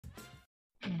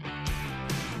Hey,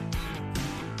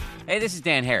 this is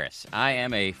Dan Harris. I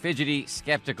am a fidgety,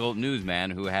 skeptical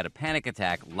newsman who had a panic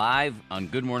attack live on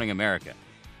Good Morning America.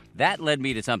 That led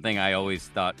me to something I always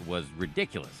thought was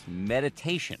ridiculous: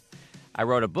 meditation. I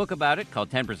wrote a book about it called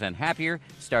 10% Happier,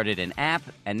 started an app,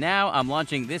 and now I'm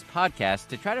launching this podcast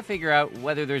to try to figure out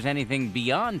whether there's anything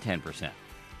beyond 10%.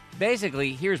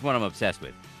 Basically, here's what I'm obsessed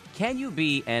with. Can you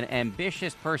be an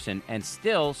ambitious person and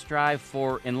still strive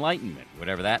for enlightenment,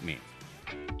 whatever that means?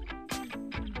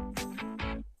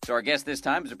 So our guest this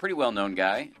time is a pretty well-known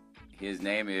guy. His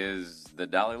name is the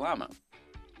Dalai Lama,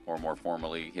 or more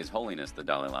formally, His Holiness the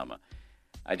Dalai Lama.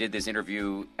 I did this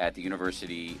interview at the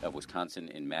University of Wisconsin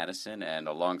in Madison, and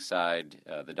alongside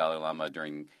the Dalai Lama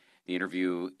during the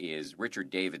interview is Richard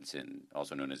Davidson,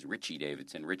 also known as Richie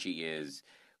Davidson. Richie is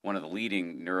one of the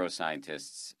leading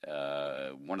neuroscientists,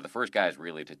 one of the first guys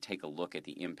really to take a look at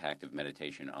the impact of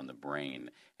meditation on the brain,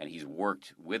 and he's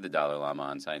worked with the Dalai Lama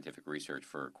on scientific research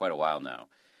for quite a while now.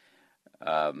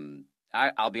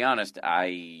 I'll be honest,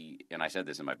 and I said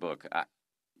this in my book,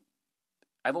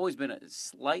 I've always been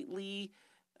slightly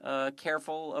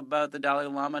careful about the Dalai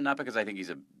Lama, not because I think he's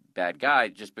a bad guy,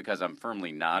 just because I'm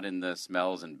firmly not in the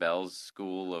smells and bells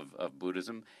school of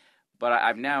Buddhism. But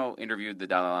I've now interviewed the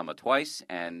Dalai Lama twice,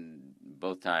 and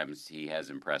both times he has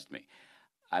impressed me.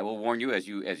 I will warn you as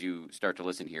you start to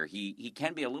listen here, he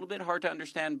can be a little bit hard to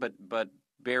understand, but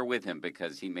bear with him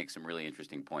because he makes some really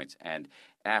interesting points. And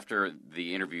after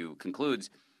the interview concludes,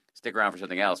 stick around for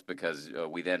something else, because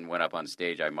we then went up on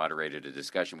stage. I moderated a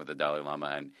discussion with the Dalai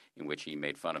Lama and in which he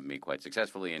made fun of me quite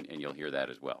successfully, and you'll hear that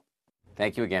as well.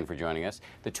 Thank you again for joining us.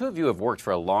 The two of you have worked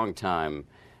for a long time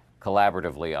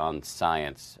collaboratively on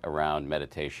science around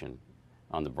meditation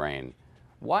on the brain.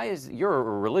 You're a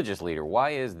religious leader,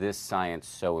 why is this science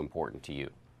so important to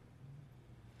you?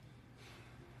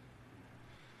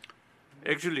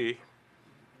 Actually,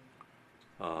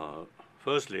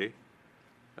 firstly,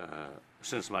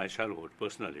 since my childhood,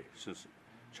 personally,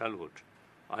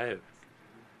 I have,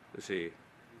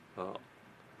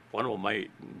 one of my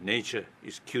nature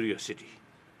is curiosity.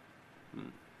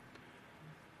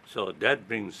 So that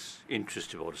brings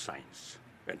interest about science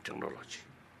and technology.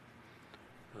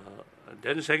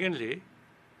 Then secondly,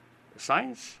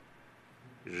 science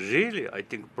really, I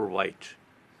think, provide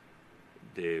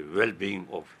the well-being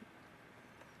of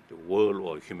the world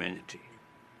or humanity.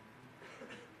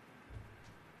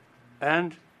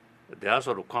 And there are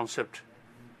sort of concept,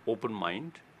 open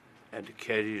mind, and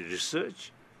carry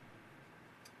research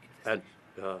and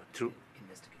through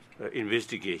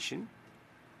investigation.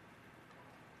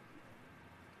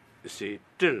 You see,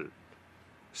 till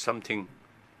something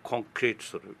concrete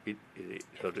sort of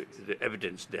the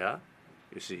evidence there,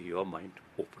 you see, your mind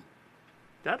open.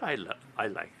 That I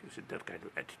like, you see, that kind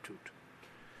of attitude.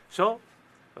 So,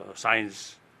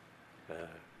 science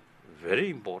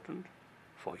very important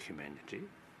for humanity,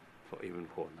 even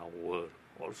for our world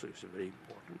also is very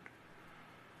important.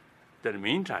 In the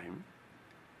meantime,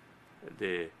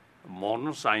 the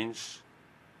modern science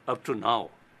up to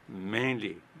now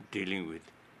mainly dealing with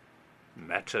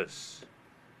matters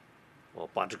or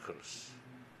particles,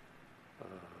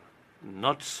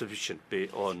 not sufficient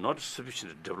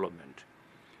development,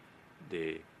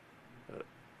 the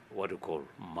what you call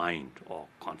mind or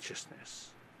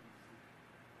consciousness.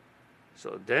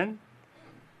 So then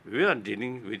we are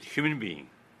dealing with human being.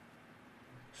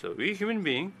 So we human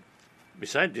being,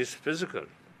 besides this physical,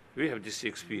 we have this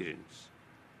experience,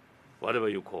 whatever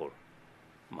you call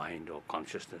mind or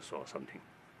consciousness or something.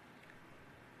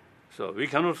 So we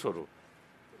cannot sort of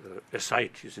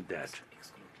aside, isn't that?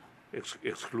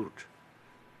 Exclude.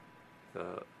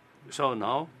 So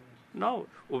now,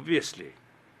 obviously,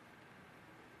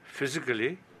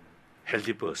 physically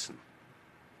healthy person,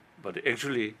 but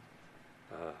actually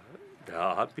there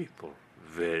are people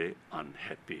very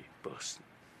unhappy person.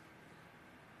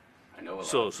 I know a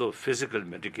lot. So physical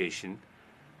medication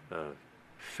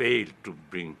fail to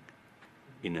bring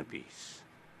inner peace.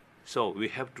 So we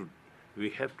have to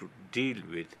deal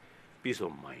with peace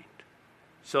of mind.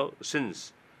 So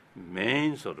since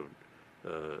main sort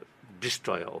of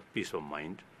destroyer of peace of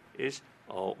mind is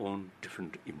our own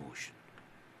different emotion.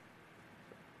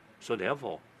 So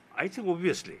therefore, I think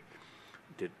obviously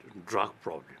the drug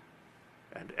problem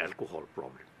and alcohol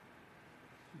problem,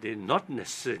 they not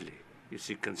necessarily, you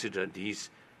see, consider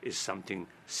these is something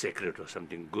sacred or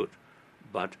something good,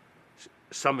 but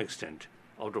some extent,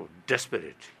 out of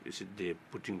desperate, you see, they're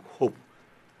putting hope,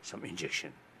 some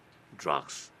injection,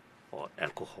 drugs or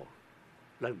alcohol,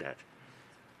 like that.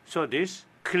 So this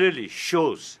clearly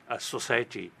shows a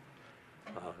society,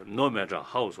 no matter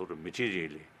how sort of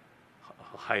materially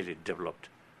highly developed,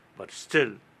 but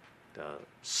still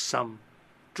some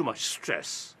too much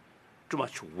stress, too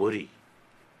much worry,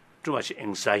 too much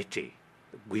anxiety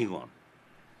going on.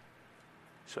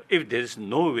 So if there is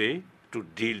no way to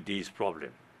deal these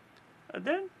problems,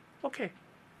 then okay,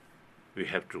 we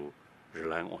have to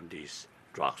rely on these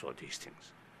drugs or these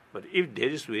things. But if there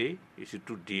is way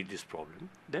to deal this problem,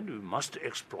 then we must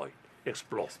explore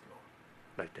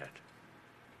like that.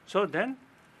 So then,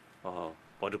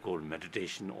 what you call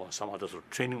meditation or some other sort of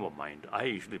training of mind. I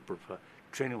usually prefer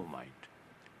training of mind.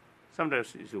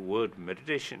 Sometimes it's the word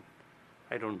meditation.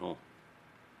 I don't know.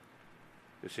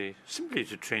 You see, simply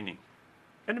it's a training.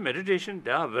 And meditation,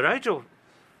 there are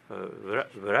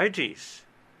varieties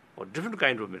or different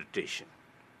kind of meditation.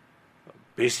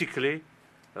 Basically,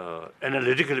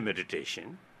 analytical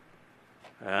meditation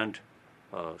and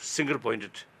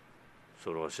single-pointed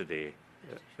sort of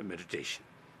meditation.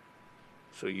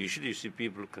 So usually you see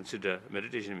people consider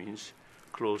meditation means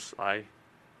close eye,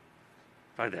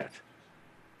 like that,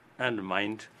 and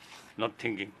mind not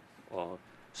thinking, or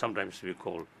sometimes we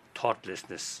call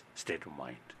thoughtlessness state of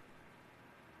mind.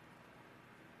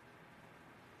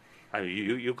 I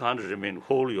mean, you can't remain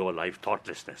whole your life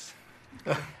thoughtlessness.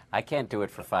 I can't do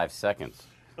it for 5 seconds.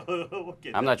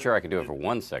 Okay, I'm not sure I can do it for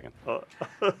 1 second.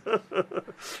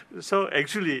 So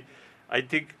actually, I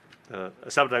think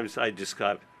sometimes I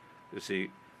describe, you see,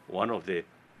 one of the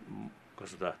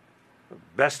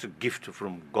best gift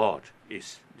from God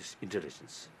is this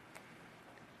intelligence.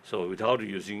 So without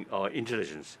using our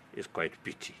intelligence, it's quite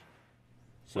pity.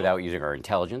 So, Without using our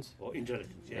intelligence? or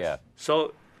intelligence, yes. Yeah.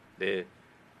 So the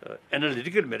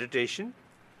analytical meditation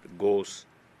goes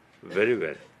very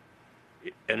well.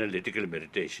 Analytical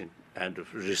meditation and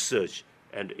research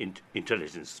and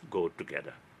intelligence go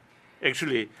together.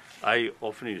 Actually, I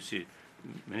often, you see,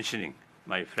 mentioning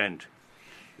my friend,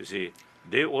 you see,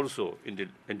 they also in the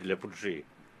laboratory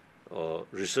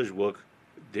research work,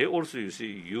 they also, you see,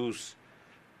 use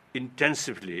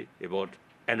intensively about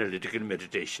analytical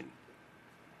meditation.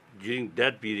 During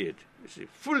that period, you see,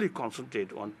 fully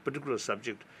concentrate on particular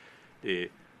subject, the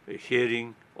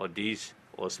hearing or these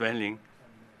or smelling,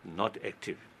 not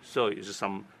active. So it's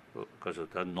some, because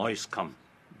of the noise come,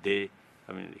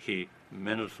 he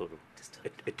may not sort of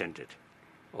attend it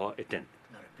or attend.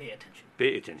 Not pay attention.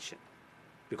 Pay attention.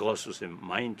 Because the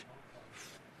mind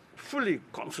fully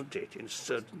concentrate in a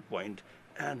certain point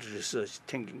and research,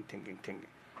 thinking.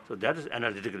 So that is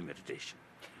analytical meditation.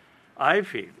 I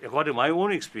feel, according to my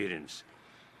own experience,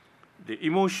 the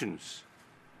emotions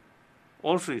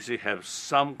also, you see, have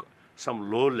some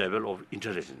low level of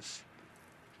intelligence.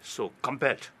 So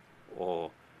combat or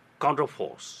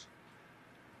counterforce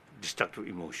destructive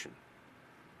emotion.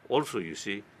 Also, you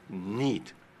see,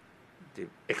 need the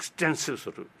extensive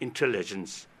sort of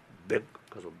intelligence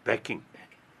because of backing.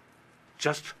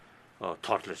 Just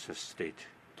thoughtlessness state,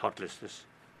 thoughtlessness,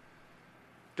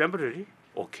 temporary,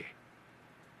 okay.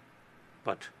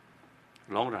 But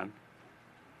long run,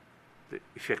 the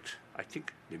effect, I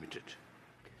think, limited.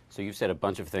 So you've said a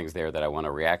bunch of things there that I want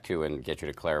to react to and get you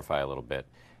to clarify a little bit.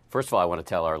 First of all, I want to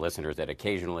tell our listeners that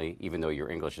occasionally, even though your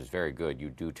English is very good, you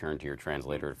do turn to your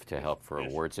translator to help for a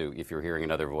word. So if you're hearing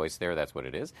another voice there, that's what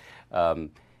it is. And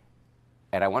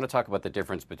I want to talk about the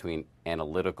difference between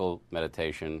analytical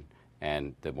meditation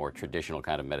and the more traditional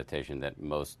kind of meditation that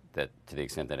to the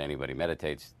extent that anybody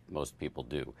meditates, most people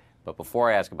do. But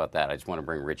before I ask about that, I just want to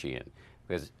bring Richie in,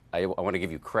 because I want to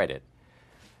give you credit.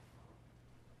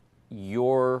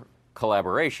 Your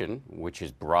collaboration, which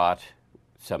has brought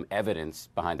some evidence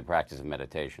behind the practice of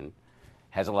meditation,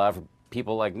 has allowed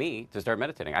people like me to start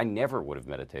meditating. I never would have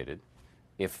meditated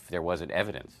if there wasn't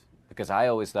evidence, because I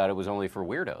always thought it was only for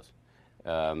weirdos.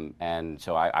 And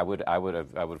so I would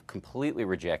have completely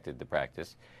rejected the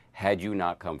practice had you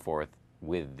not come forth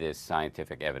with this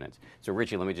scientific evidence. So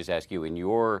Richie, let me just ask you, in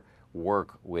your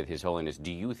work with His Holiness,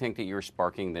 do you think that you're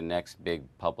sparking the next big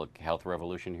public health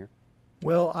revolution here?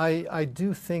 Well, I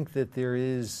do think that there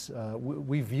is,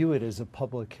 we view it as a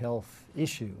public health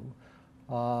issue.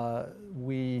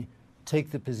 We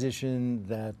take the position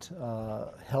that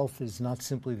health is not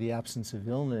simply the absence of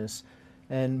illness,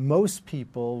 and most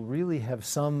people really have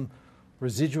some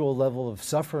residual level of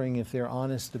suffering if they're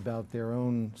honest about their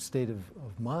own state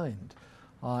of mind.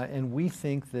 And we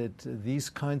think that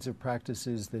these kinds of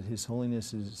practices that His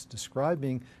Holiness is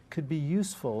describing could be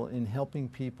useful in helping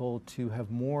people to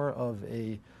have more of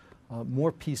a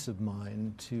more peace of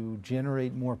mind, to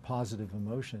generate more positive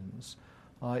emotions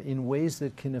in ways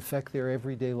that can affect their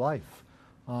everyday life.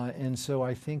 And so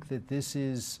I think that this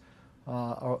is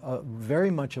very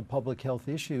much a public health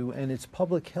issue, and it's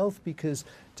public health because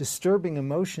disturbing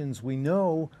emotions, we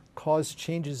know, cause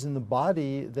changes in the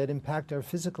body that impact our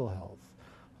physical health.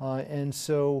 And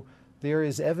so there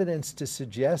is evidence to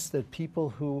suggest that people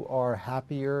who are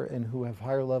happier and who have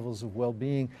higher levels of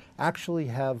well-being actually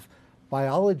have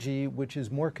biology which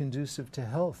is more conducive to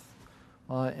health.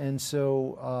 And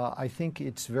so I think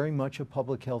it's very much a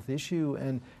public health issue,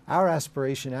 and our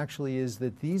aspiration actually is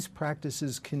that these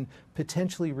practices can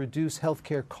potentially reduce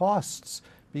healthcare costs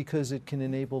because it can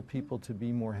enable people to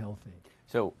be more healthy.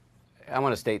 So I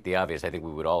want to state the obvious. I think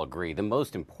we would all agree. The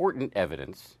most important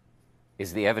evidence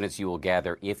is the evidence you will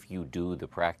gather if you do the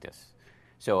practice.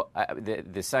 So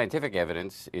the scientific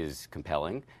evidence is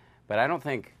compelling, but I don't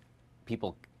think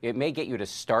people, it may get you to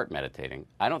start meditating.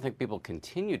 I don't think people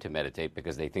continue to meditate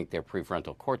because they think their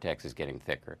prefrontal cortex is getting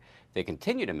thicker. They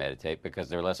continue to meditate because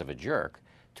they're less of a jerk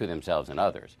to themselves and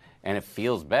others, and it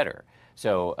feels better.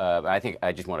 So I think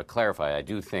I just want to clarify, I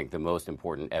do think the most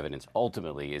important evidence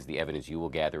ultimately is the evidence you will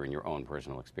gather in your own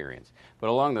personal experience. But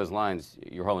along those lines,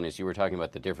 Your Holiness, you were talking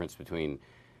about the difference between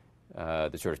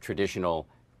the sort of traditional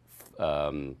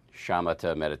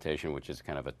shamatha meditation, which is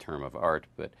kind of a term of art,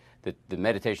 but the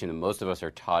meditation that most of us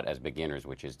are taught as beginners,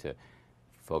 which is to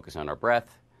focus on our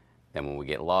breath, then when we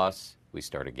get lost, we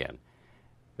start again.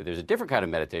 But there's a different kind of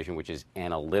meditation, which is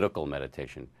analytical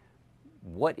meditation.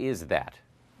 What is that?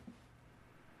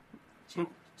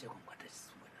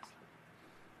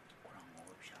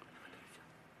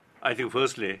 I think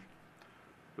firstly,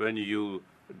 when you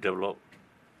develop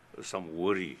some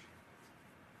worry,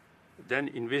 then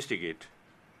investigate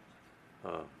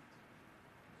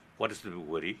what is the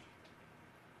worry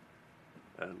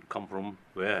and come from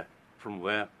where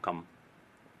come,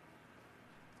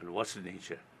 and what's the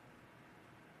nature.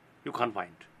 You can't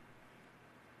find.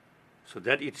 So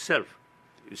that itself,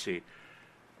 you see,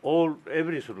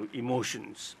 every sort of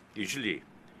emotions, usually,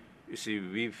 you see,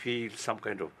 we feel some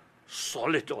kind of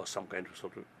solid or some kind of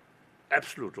sort of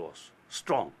absolute or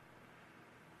strong.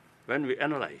 When we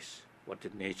analyze what the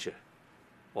nature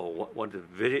or what the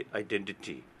very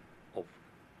identity of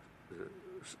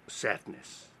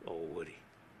sadness or worry,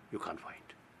 you can't find.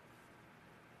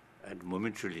 And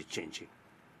momentarily changing.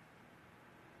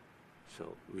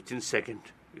 So within second,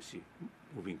 you see,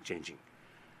 moving, changing.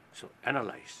 So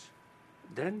analyze.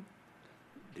 Then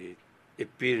the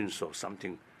appearance of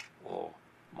something, or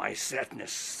my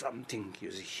sadness, something,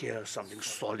 you see here, something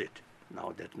solid,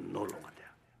 now that no longer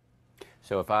there.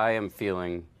 So if I am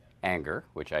feeling anger,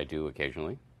 which I do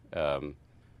occasionally,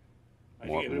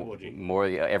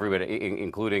 everybody,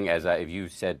 including, if you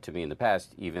said to me in the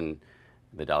past, even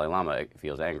the Dalai Lama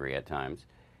feels angry at times.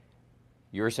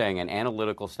 You're saying an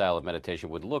analytical style of meditation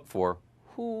would look for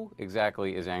who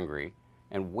exactly is angry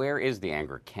and where is the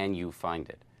anger. Can you find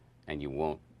it? And you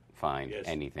won't find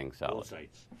anything solid. Both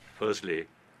sides. Firstly,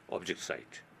 object side.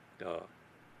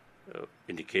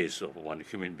 In the case of one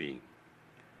human being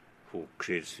who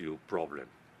creates you problem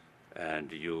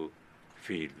and you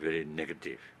feel very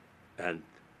negative, and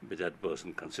with that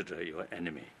person consider your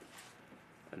enemy.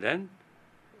 And then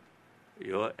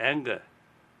your anger,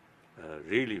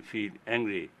 really feel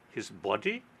angry, his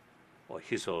body or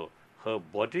his or her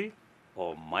body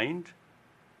or mind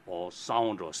or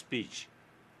sound or speech.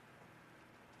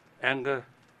 Anger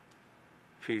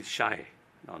feels shy,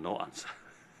 no answer.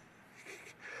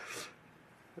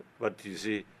 But you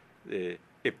see, the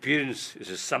appearance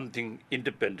is something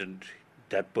independent,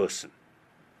 that person.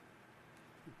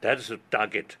 That is the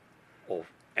target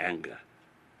of anger.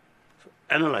 So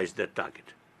analyze that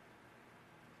target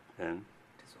and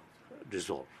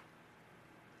dissolve.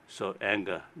 So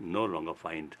anger no longer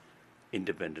find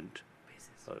independent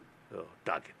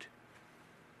target.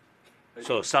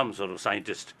 So some sort of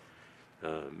scientist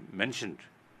mentioned,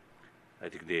 I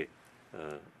think they,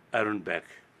 Aaron Beck,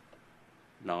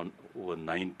 now over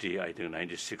 90, I think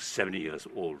 96, 70 years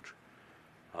old,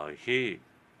 he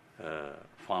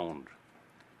found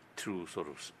through sort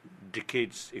of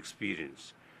decades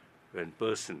experience, when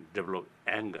person develop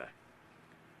anger,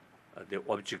 the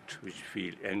object which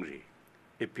feel angry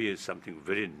appears something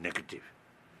very negative.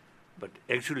 But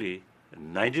actually,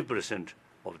 90%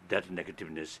 of that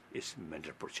negativeness is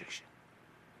mental projection.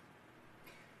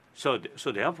 So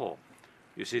therefore,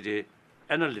 you see, the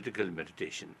analytical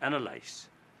meditation, analyze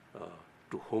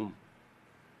to whom,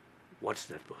 what's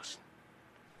that person,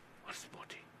 what's the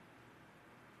body.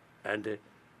 And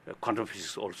quantum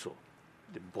physics also,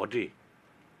 the body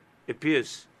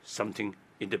appears something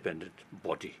independent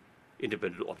body,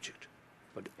 independent object,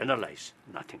 but analyze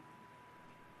nothing.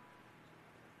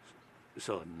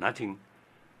 So nothing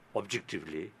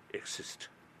objectively exists.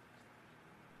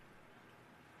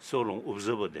 So long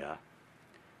observer there,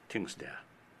 things there.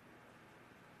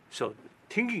 So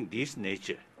thinking this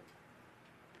nature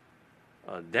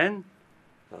then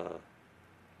the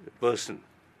person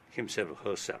himself or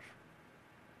herself.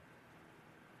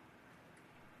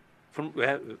 From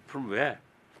where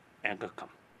anger come?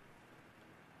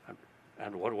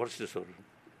 And what's the sort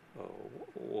of,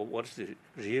 what's the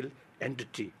real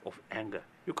entity of anger?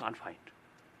 You can't find.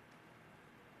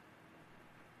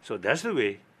 So that's the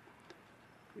way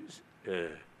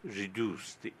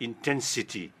reduce the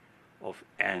intensity of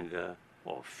anger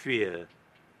or fear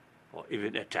or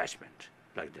even attachment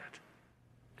like that.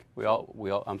 We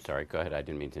all, I'm sorry, go ahead. I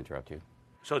didn't mean to interrupt you.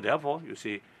 So therefore, you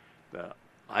see,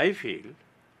 I feel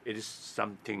it is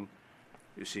something,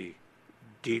 you see,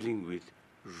 dealing with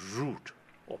root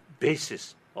or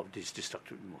basis of this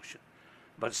destructive emotion.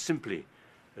 But simply,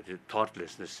 the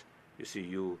thoughtlessness, you see,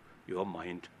 your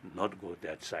mind not go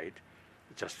that side,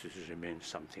 just to remain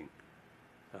something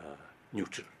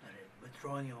neutral.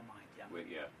 Withdrawing your mind,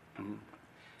 yeah. Mm-hmm.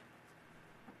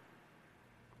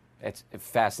 It's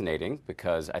fascinating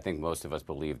because I think most of us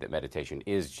believe that meditation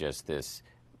is just this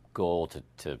goal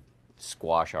to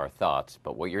squash our thoughts.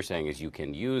 But what you're saying is you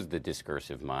can use the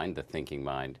discursive mind, the thinking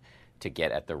mind, to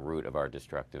get at the root of our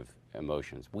destructive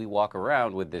emotions. We walk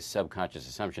around with this subconscious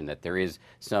assumption that there is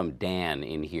some Dan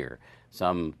in here,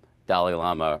 some Dalai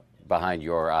Lama behind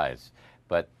your eyes.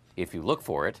 But if you look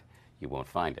for it, you won't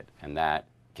find it. And that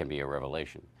can be a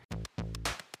revelation.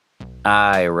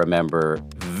 I remember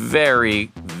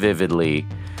very vividly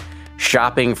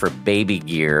shopping for baby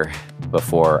gear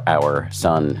before our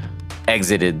son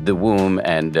exited the womb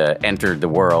and entered the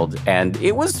world. And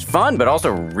it was fun, but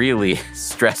also really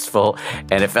stressful.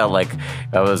 And it felt like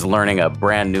I was learning a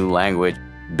brand new language.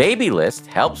 Babylist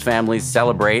helps families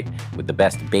celebrate with the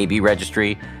best baby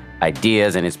registry,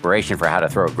 ideas and inspiration for how to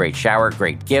throw a great shower,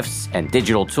 great gifts, and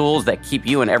digital tools that keep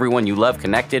you and everyone you love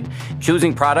connected.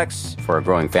 Choosing products for a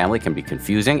growing family can be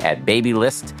confusing. At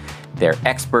Babylist, their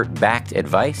expert-backed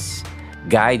advice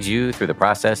guides you through the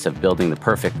process of building the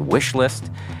perfect wish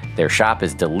list. Their shop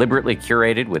is deliberately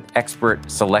curated with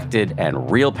expert-selected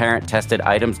and real parent-tested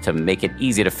items to make it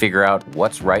easy to figure out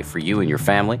what's right for you and your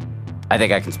family. I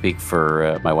think I can speak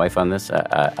for my wife on this.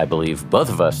 I believe both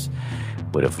of us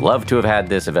would have loved to have had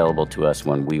this available to us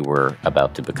when we were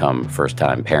about to become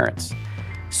first-time parents.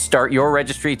 Start your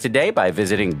registry today by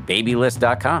visiting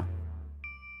babylist.com.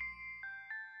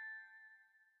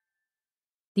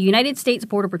 The United States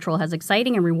Border Patrol has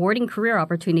exciting and rewarding career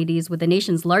opportunities with the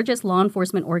nation's largest law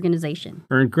enforcement organization.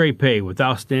 Earn great pay with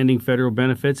outstanding federal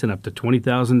benefits and up to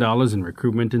 $20,000 in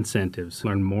recruitment incentives.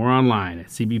 Learn more online at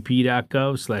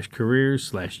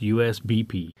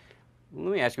cbp.gov/careers/USBP.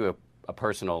 Let me ask you a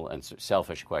personal and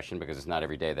selfish question, because it's not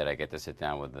every day that I get to sit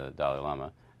down with the Dalai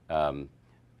Lama.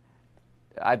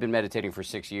 I've been meditating for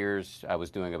 6 years. I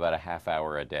was doing about a half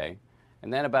hour a day.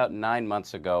 And then about 9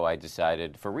 months ago, I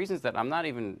decided, for reasons that I'm not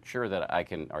even sure that I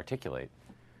can articulate,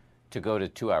 to go to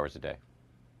 2 hours a day.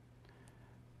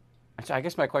 And so I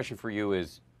guess my question for you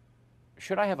is,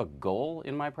 should I have a goal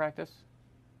in my practice?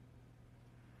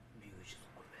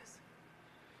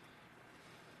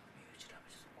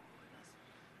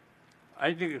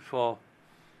 I think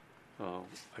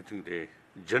the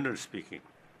general speaking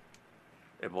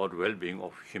about well-being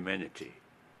of humanity,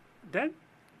 then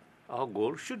our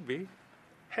goal should be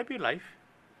happy life.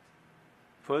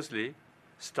 Firstly,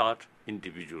 start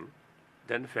individual,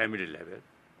 then family level,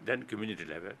 then community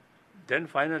level, then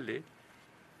finally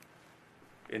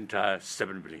entire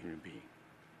 7 billion human being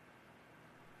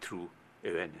through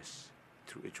awareness,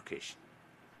 through education.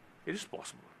 It is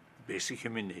possible. Basic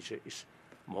human nature is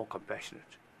more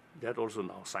compassionate. That also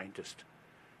now scientists,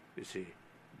 you see,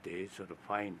 they sort of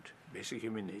find basic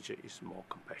human nature is more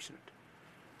compassionate.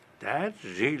 That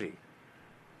really,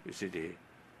 you see, the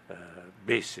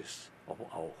basis of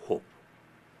our hope.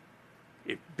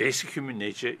 If basic human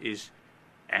nature is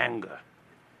anger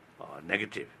or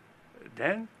negative,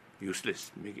 then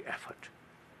useless, make effort.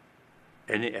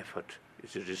 Any effort,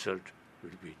 its result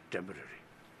will be temporary.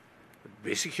 But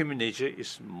basic human nature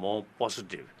is more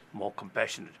positive, more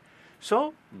compassionate.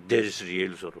 So there is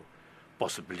real sort of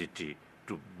possibility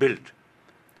to build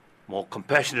more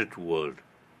compassionate world,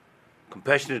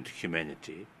 compassionate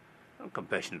humanity, and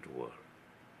compassionate world.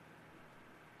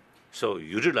 So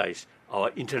utilize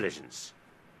our intelligence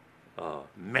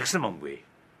maximum way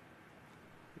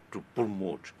to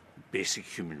promote basic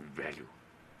human value,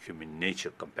 human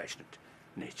nature, compassionate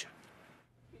nature.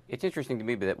 It's interesting to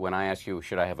me that when I asked you,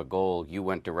 should I have a goal, you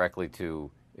went directly to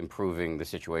improving the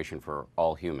situation for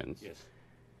all humans. Yes.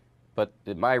 But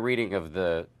in my reading of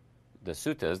the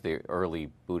suttas, the early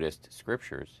Buddhist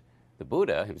scriptures, the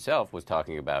Buddha himself was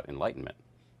talking about enlightenment.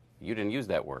 You didn't use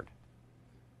that word.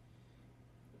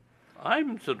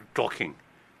 I'm sort of talking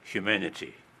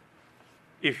humanity.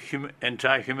 If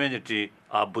entire humanity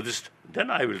are Buddhist, then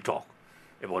I will talk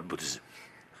about Buddhism.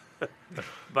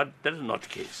 But that is not the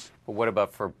case. But what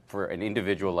about for an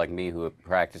individual like me who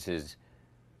practices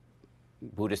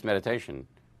Buddhist meditation?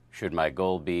 Should my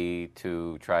goal be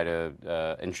to try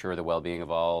to ensure the well-being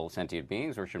of all sentient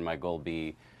beings, or should my goal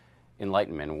be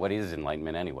enlightenment? What is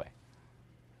enlightenment anyway?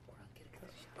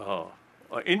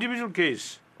 Individual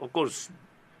case, of course,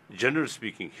 generally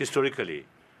speaking, historically,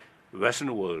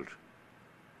 Western world,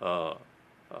 a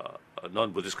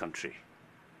non-Buddhist country,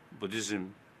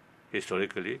 Buddhism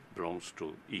historically belongs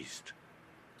to East,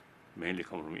 mainly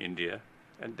come from India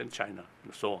and then China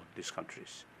and so on, these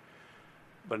countries.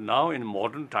 But now in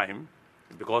modern time,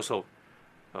 because of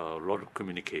a lot of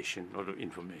communication, a lot of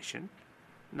information,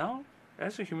 now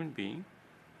as a human being,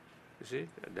 you see,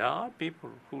 there are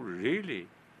people who really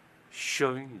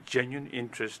showing genuine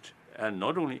interest, and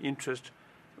not only interest,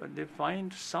 but they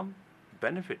find some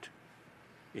benefit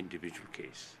in individual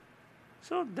case.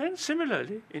 So then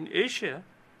similarly in Asia,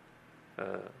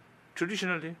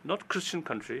 traditionally not Christian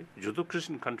country,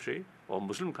 Judeo-Christian country or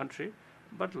Muslim country,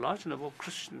 but large number of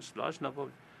Christians, large number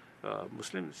of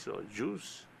Muslims or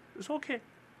Jews, it's okay.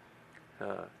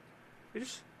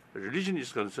 Religion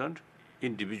is concerned,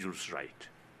 individual's right.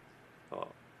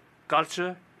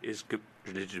 Culture is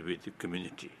related with the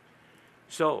community.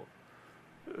 So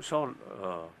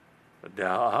there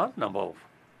are a number of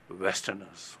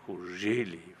Westerners who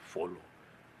really follow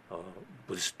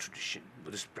Buddhist tradition,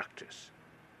 Buddhist practice.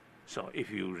 So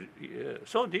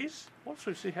so these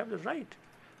also have the right.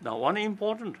 Now, one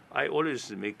important, I always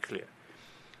make clear,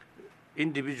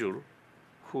 individual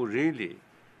who really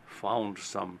found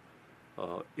some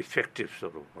effective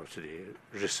sort of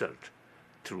result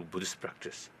through Buddhist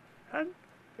practice, and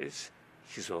it's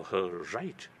his or her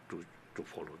right to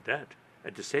follow that.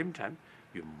 At the same time,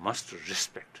 you must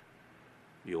respect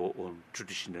your own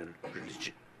traditional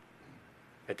religion.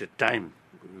 At the time,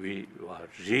 we are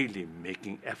really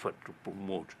making effort to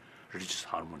promote religious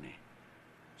harmony.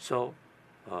 So,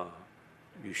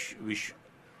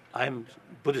 I'm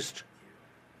Buddhist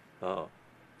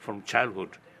from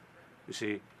childhood. You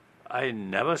see, I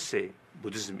never say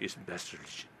Buddhism is best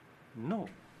religion. No,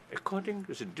 according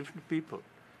to different people.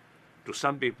 To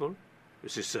some people, you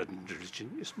see, certain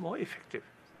religion is more effective.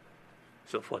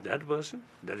 So for that person,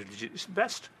 that religion is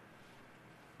best.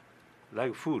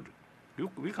 Like food,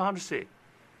 we can't say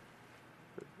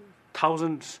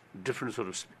thousands different sort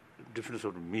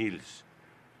of meals.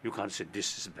 You can't say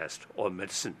this is best, or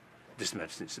medicine, this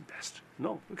medicine is the best.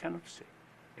 No, we cannot say,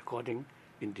 according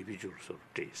individual sort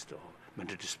of taste or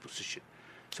mental disposition.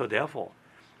 So therefore,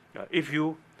 if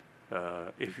you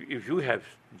have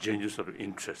genuine sort of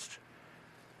interest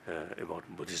about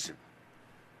Buddhism,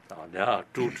 there are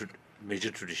two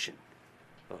major traditions,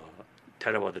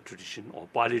 Theravada tradition or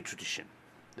Pali tradition.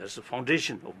 That's the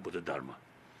foundation of Buddha Dharma.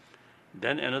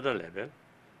 Then another level,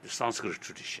 the Sanskrit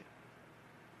tradition.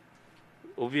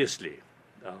 Obviously,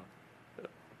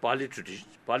 Pali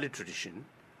tradition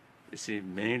is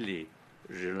mainly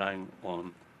relying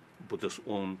on Buddha's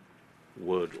own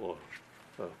word or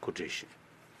quotation.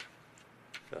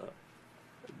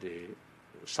 The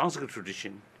Sanskrit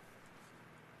tradition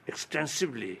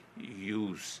extensively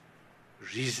use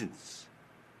reasons.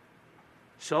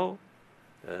 So,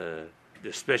 the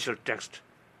special text,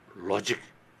 logic,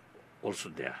 also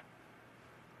there.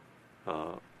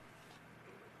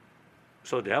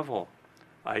 So therefore,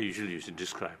 I usually use to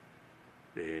describe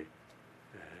the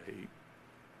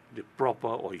proper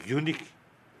or unique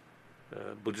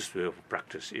Buddhist way of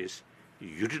practice is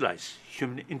utilize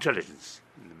human intelligence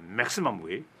in the maximum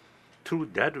way, through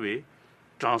that way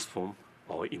transform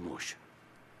our emotion.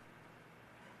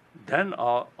 Then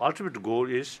our ultimate goal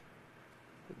is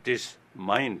this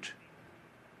mind,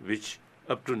 which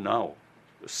up to now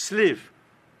slave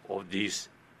of these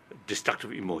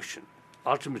destructive emotion,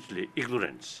 ultimately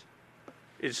ignorance,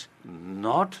 is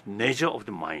not nature of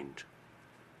the mind.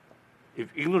 If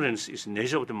ignorance is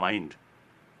nature of the mind,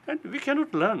 then we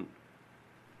cannot learn.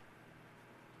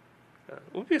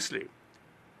 Obviously,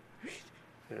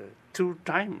 through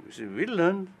time, we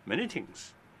learn many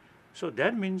things. So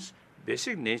that means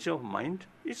basic nature of mind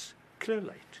is clear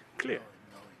light, clear,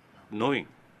 knowing.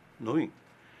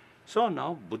 So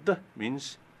now Buddha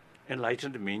means,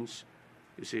 enlightened means,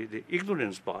 you see, the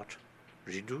ignorance part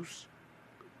reduced,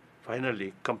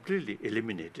 finally completely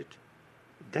eliminated.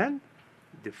 Then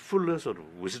the fullness of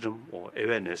wisdom or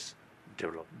awareness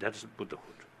developed. That's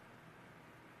Buddhahood.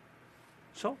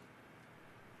 So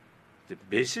the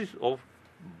basis of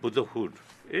Buddhahood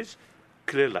is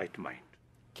clear light mind.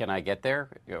 Can I get there,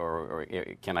 or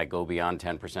can I go beyond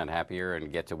 10% happier and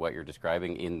get to what you're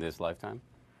describing in this lifetime?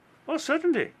 Oh,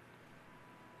 certainly.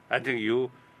 I think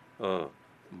you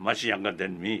much younger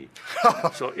than me.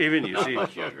 So even you see,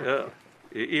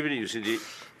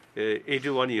 the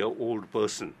 81-year-old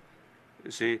person,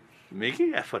 you see,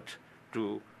 making effort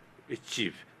to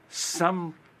achieve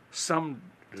some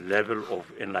level of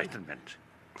enlightenment.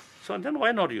 So then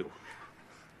why not you?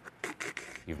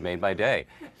 You've made my day.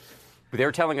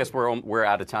 They're telling us we're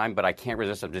out of time, but I can't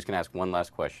resist. I'm just going to ask one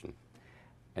last question.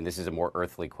 And this is a more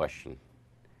earthly question.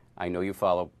 I know you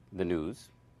follow the news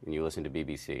and you listen to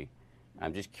BBC.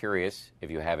 I'm just curious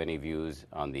if you have any views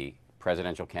on the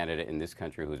presidential candidate in this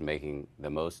country who's making the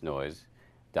most noise,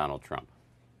 Donald Trump.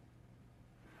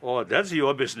 Oh, that's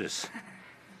your business.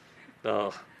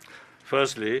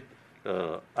 Firstly,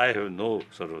 I have no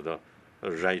sort of the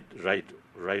right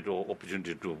or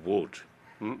opportunity to vote.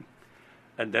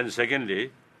 And then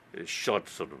secondly, a short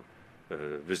sort of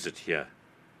visit here.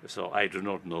 So I do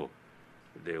not know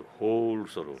the whole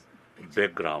sort of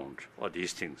background of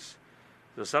these things.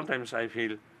 So sometimes I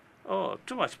feel,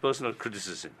 too much personal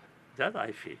criticism. That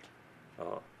I feel.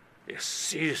 A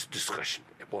serious discussion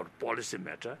about policy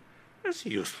matter is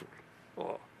useful.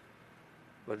 But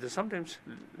there's sometimes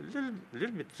a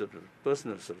little bit sort of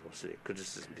personal sort of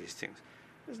criticism, these things.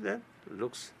 That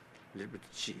looks a little bit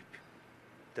cheap.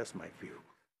 That's my view.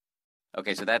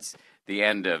 Okay, so that's the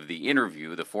end of the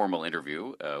interview, the formal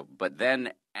interview. But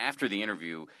then after the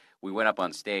interview, we went up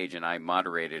on stage and I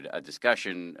moderated a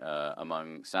discussion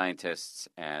among scientists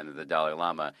and the Dalai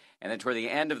Lama. And then toward the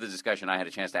end of the discussion, I had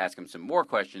a chance to ask him some more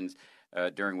questions,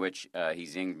 during which he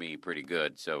zinged me pretty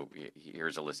good. So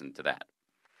here's a listen to that.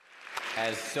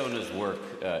 As Sona's work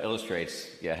illustrates,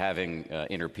 having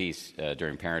inner peace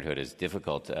during parenthood is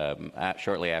difficult.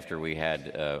 Shortly after we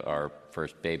had our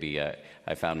first baby,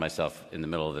 I found myself in the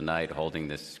middle of the night holding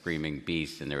this screaming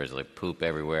beast, and there was like poop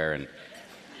everywhere. And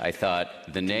I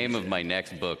thought the name of my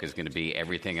next book is going to be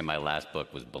Everything in My Last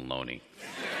Book Was Baloney.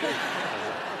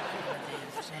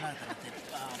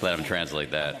 Let him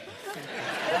translate that.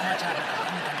 I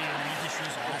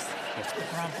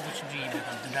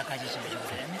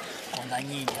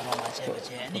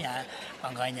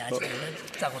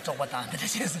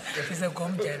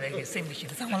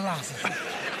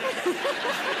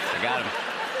got him.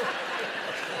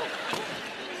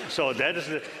 So that is,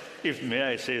 if may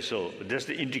I say so, that's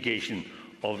the indication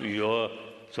of your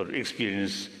sort of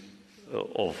experience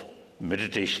of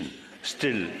meditation,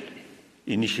 still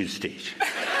initial stage.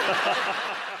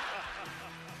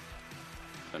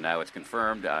 So now it's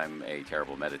confirmed I'm a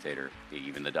terrible meditator.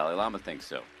 Even the Dalai Lama thinks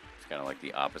so. It's kind of like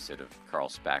the opposite of Carl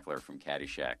Spackler from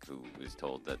Caddyshack, who was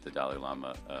told that the Dalai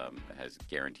Lama has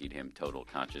guaranteed him total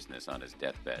consciousness on his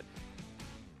deathbed.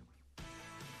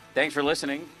 Thanks for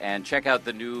listening, and check out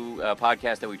the new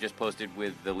podcast that we just posted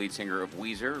with the lead singer of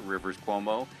Weezer, Rivers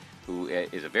Cuomo, who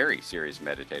is a very serious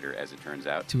meditator, as it turns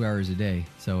out. 2 hours a day,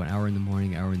 so an hour in the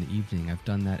morning, hour in the evening. I've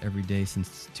done that every day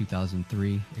since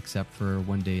 2003, except for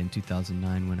one day in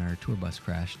 2009 when our tour bus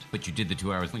crashed. But you did the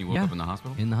 2 hours when you woke up in the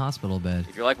hospital? In the hospital bed.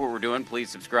 If you like what we're doing, please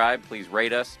subscribe, please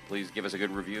rate us, please give us a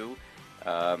good review,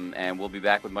 and we'll be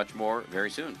back with much more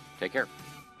very soon. Take care.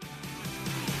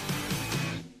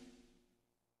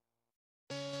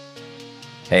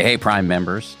 Hey, Prime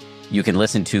members. You can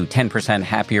listen to 10%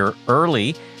 Happier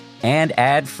early and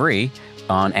ad-free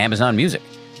on Amazon Music.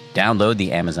 Download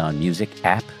the Amazon Music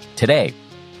app today.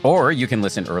 Or you can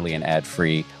listen early and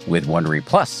ad-free with Wondery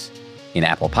Plus in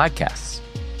Apple Podcasts.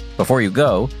 Before you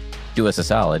go, do us a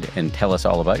solid and tell us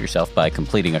all about yourself by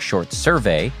completing a short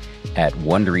survey at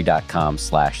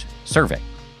Wondery.com/survey.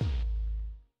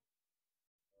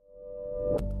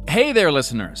 Hey there,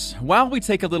 listeners. While we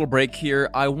take a little break here,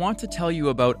 I want to tell you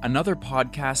about another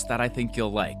podcast that I think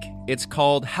you'll like. It's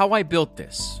called How I Built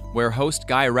This, where host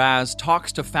Guy Raz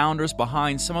talks to founders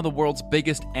behind some of the world's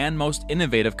biggest and most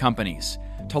innovative companies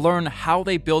to learn how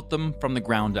they built them from the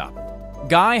ground up.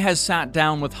 Guy has sat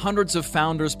down with hundreds of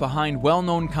founders behind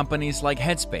well-known companies like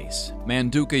Headspace,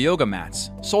 Manduka Yoga Mats,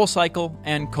 SoulCycle,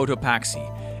 and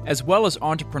Cotopaxi, as well as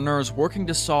entrepreneurs working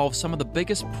to solve some of the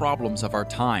biggest problems of our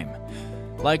time,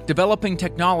 like developing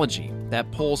technology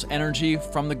that pulls energy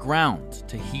from the ground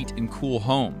to heat and cool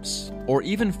homes, or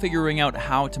even figuring out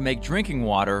how to make drinking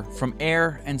water from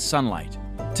air and sunlight.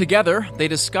 Together, they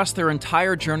discuss their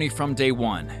entire journey from day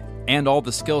one, and all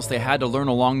the skills they had to learn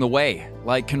along the way,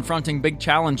 like confronting big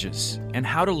challenges and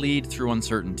how to lead through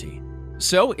uncertainty.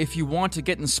 So, if you want to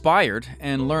get inspired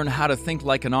and learn how to think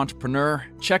like an entrepreneur,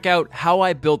 check out How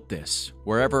I Built This,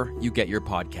 wherever you get your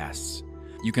podcasts.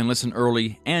 You can listen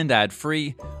early and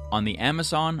ad-free on the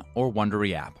Amazon or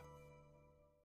Wondery app.